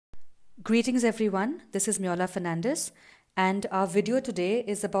Greetings everyone, this is Miola Fernandez and our video today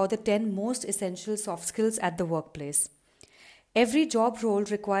is about the 10 most essential soft skills at the workplace. Every job role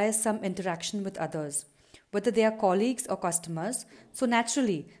requires some interaction with others, whether they are colleagues or customers, so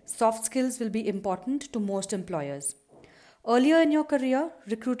naturally, soft skills will be important to most employers. Earlier in your career,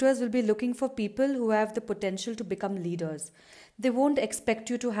 recruiters will be looking for people who have the potential to become leaders. They won't expect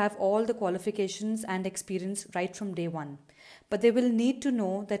you to have all the qualifications and experience right from day one, but they will need to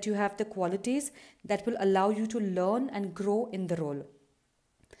know that you have the qualities that will allow you to learn and grow in the role.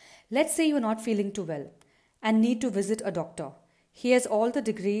 Let's say you're not feeling too well and need to visit a doctor. He has all the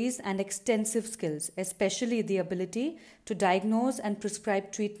degrees and extensive skills, especially the ability to diagnose and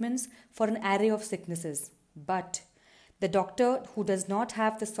prescribe treatments for an array of sicknesses. But the doctor who does not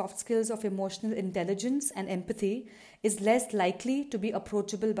have the soft skills of emotional intelligence and empathy is less likely to be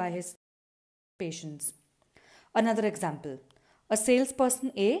approachable by his patients. Another example, a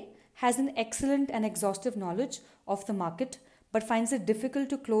salesperson A has an excellent and exhaustive knowledge of the market but finds it difficult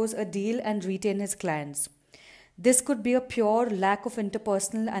to close a deal and retain his clients. This could be a pure lack of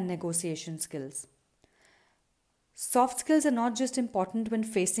interpersonal and negotiation skills. Soft skills are not just important when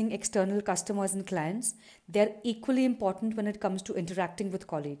facing external customers and clients, they are equally important when it comes to interacting with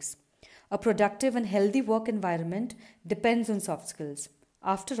colleagues. A productive and healthy work environment depends on soft skills.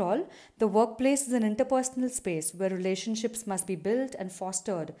 After all, the workplace is an interpersonal space where relationships must be built and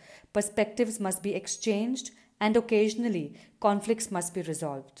fostered, perspectives must be exchanged, and occasionally conflicts must be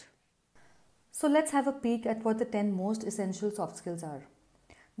resolved. So let's have a peek at what the 10 most essential soft skills are.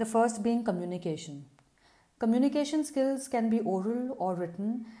 The first being communication. Communication skills can be oral or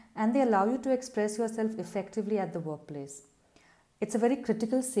written, and they allow you to express yourself effectively at the workplace. It's a very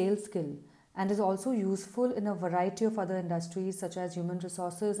critical sales skill and is also useful in a variety of other industries such as human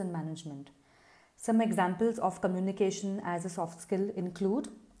resources and management. Some examples of communication as a soft skill include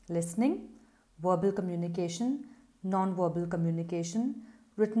listening, verbal communication, non-verbal communication,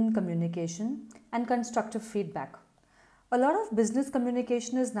 written communication, and constructive feedback. A lot of business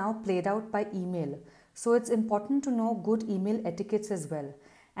communication is now played out by email, so it's important to know good email etiquettes as well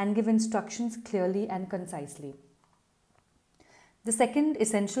and give instructions clearly and concisely. The second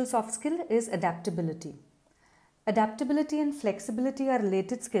essential soft skill is adaptability. Adaptability and flexibility are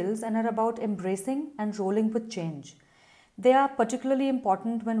related skills and are about embracing and rolling with change. They are particularly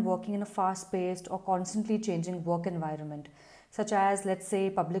important when working in a fast-paced or constantly changing work environment, such as, let's say,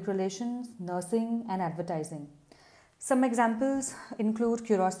 public relations, nursing, and advertising. Some examples include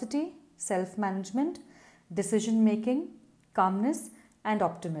curiosity, self-management, decision-making, calmness, and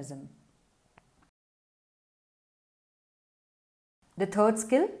optimism. The third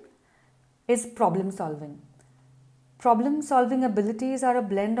skill is problem solving. Problem solving abilities are a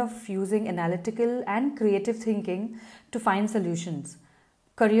blend of using analytical and creative thinking to find solutions.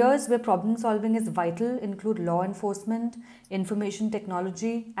 Careers where problem solving is vital include law enforcement, information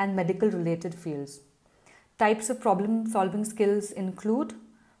technology, and medical related fields. Types of problem solving skills include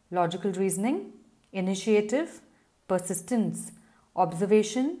logical reasoning, initiative, persistence,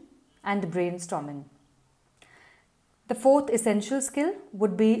 observation, and brainstorming. The fourth essential skill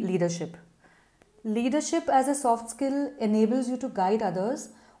would be leadership. Leadership as a soft skill enables you to guide others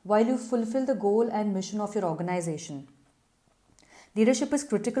while you fulfill the goal and mission of your organization. Leadership is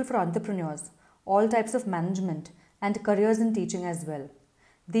critical for entrepreneurs, all types of management, and careers in teaching as well.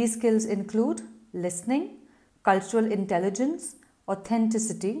 These skills include listening, cultural intelligence,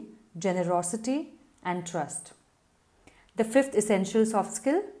 authenticity, generosity, and trust. The fifth essential soft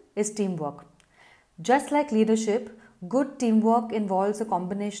skill is teamwork. Just like leadership, good teamwork involves a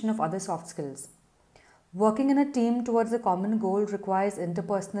combination of other soft skills. Working in a team towards a common goal requires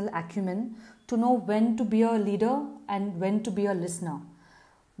interpersonal acumen to know when to be a leader and when to be a listener.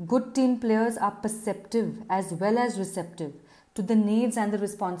 Good team players are perceptive as well as receptive to the needs and the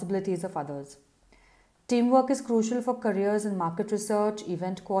responsibilities of others. Teamwork is crucial for careers in market research,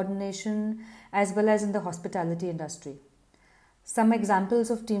 event coordination, as well as in the hospitality industry. Some examples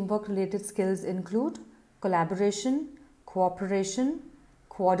of teamwork related skills include collaboration, cooperation,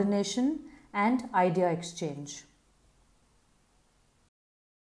 coordination, and idea exchange.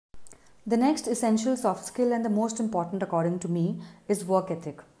 The next essential soft skill and the most important according to me is work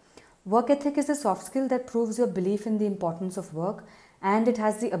ethic. Work ethic is a soft skill that proves your belief in the importance of work, and it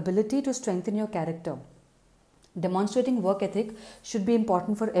has the ability to strengthen your character. Demonstrating work ethic should be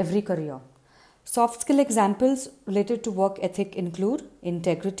important for every career. Soft skill examples related to work ethic include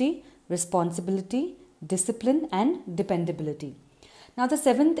integrity, responsibility, discipline, and dependability. Now, the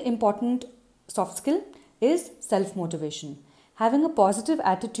seventh important soft skill is self-motivation. Having a positive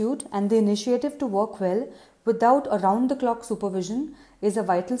attitude and the initiative to work well without around-the-clock supervision is a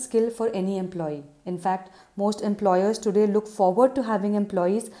vital skill for any employee. In fact, most employers today look forward to having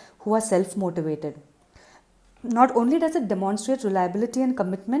employees who are self-motivated. Not only does it demonstrate reliability and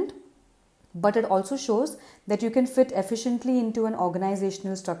commitment, but it also shows that you can fit efficiently into an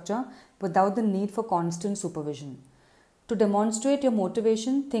organizational structure without the need for constant supervision. To demonstrate your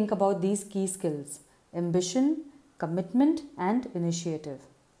motivation, think about these key skills: ambition, commitment, and initiative.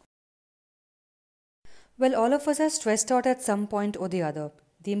 Well, all of us are stressed out at some point or the other.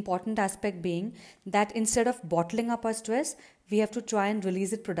 The important aspect being that instead of bottling up our stress, we have to try and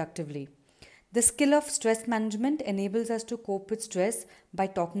release it productively. The skill of stress management enables us to cope with stress by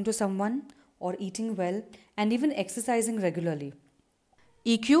talking to someone, or eating well, and even exercising regularly.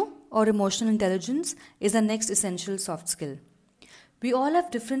 EQ, or emotional intelligence, is the next essential soft skill. We all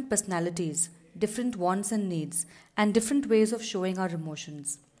have different personalities, different wants and needs, and different ways of showing our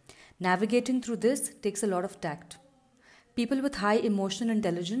emotions. Navigating through this takes a lot of tact. People with high emotional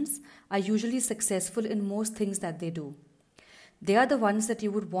intelligence are usually successful in most things that they do. They are the ones that you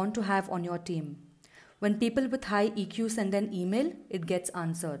would want to have on your team. When people with high EQ send an email, it gets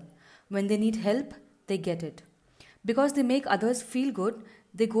answered. When they need help, they get it. Because they make others feel good,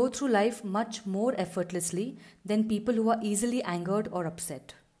 they go through life much more effortlessly than people who are easily angered or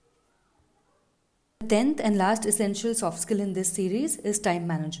upset. The 10th and last essential soft skill in this series is time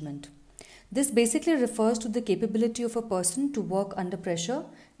management. This basically refers to the capability of a person to work under pressure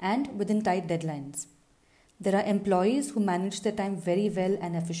and within tight deadlines. There are employees who manage their time very well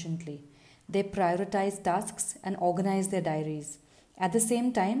and efficiently. They prioritize tasks and organize their diaries. At the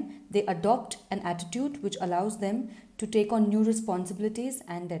same time, they adopt an attitude which allows them to take on new responsibilities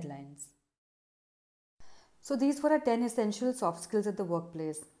and deadlines. So these were our 10 essential soft skills at the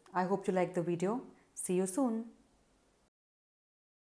workplace. I hope you liked the video. See you soon.